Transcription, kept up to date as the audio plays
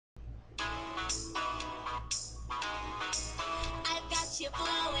I've got you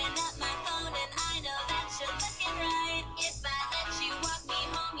blowing up my phone, and I know that you're looking right. If I let you walk me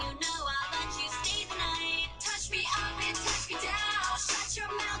home, you know I'll let you stay the night. Touch me up and touch me down. Shut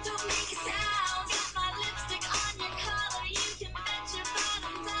your mouth, don't make a sound. Got my lipstick on your collar, you can bet your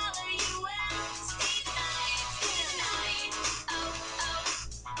bottom dollar you will. Stay the night, stay the night. Oh, oh.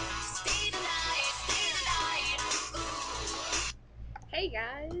 Stay the night, stay the night. Ooh. Hey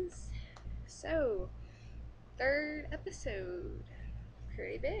guys, so third episode,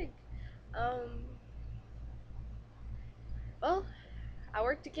 pretty big. Well, I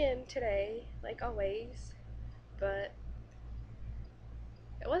worked again today, like always, but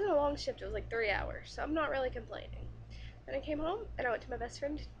it wasn't a long shift. It was like 3 hours, so I'm not really complaining. Then I came home and I went to my best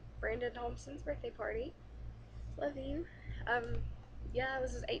friend Brandon Thompson's birthday party. Love you. Yeah, it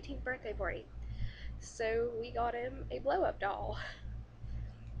was his 18th birthday party, so we got him a blow-up doll.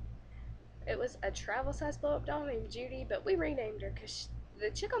 It was a travel size blow up doll named Judy, but we renamed her because the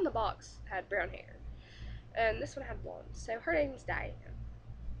chick on the box had brown hair, and this one had blonde, so her name's Diane.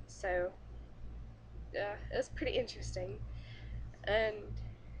 So, it was pretty interesting. And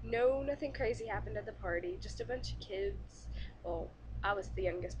no, nothing crazy happened at the party, just a bunch of kids. Well, I was the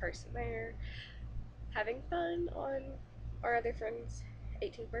youngest person there, having fun on our other friend's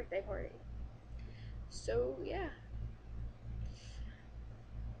 18th birthday party. So, yeah.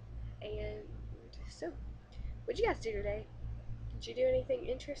 And so, what'd you guys do today? Did you do anything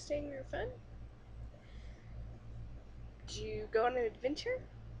interesting or fun? Did you go on an adventure?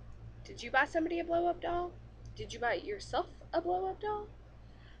 Did you buy somebody a blow up doll? Did you buy yourself a blow up doll?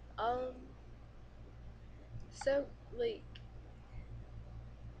 Um, so, like,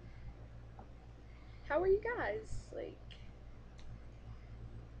 how are you guys? Like,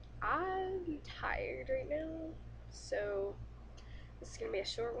 I'm tired right now, so this is gonna be a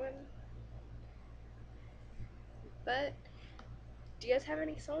short one. But, do you guys have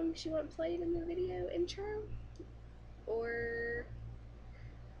any songs you want played in the video intro? Or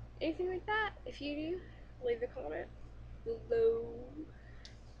anything like that? If you do, leave a comment below.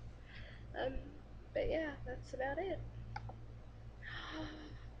 Um, but yeah, that's about it.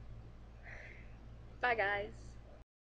 Bye guys.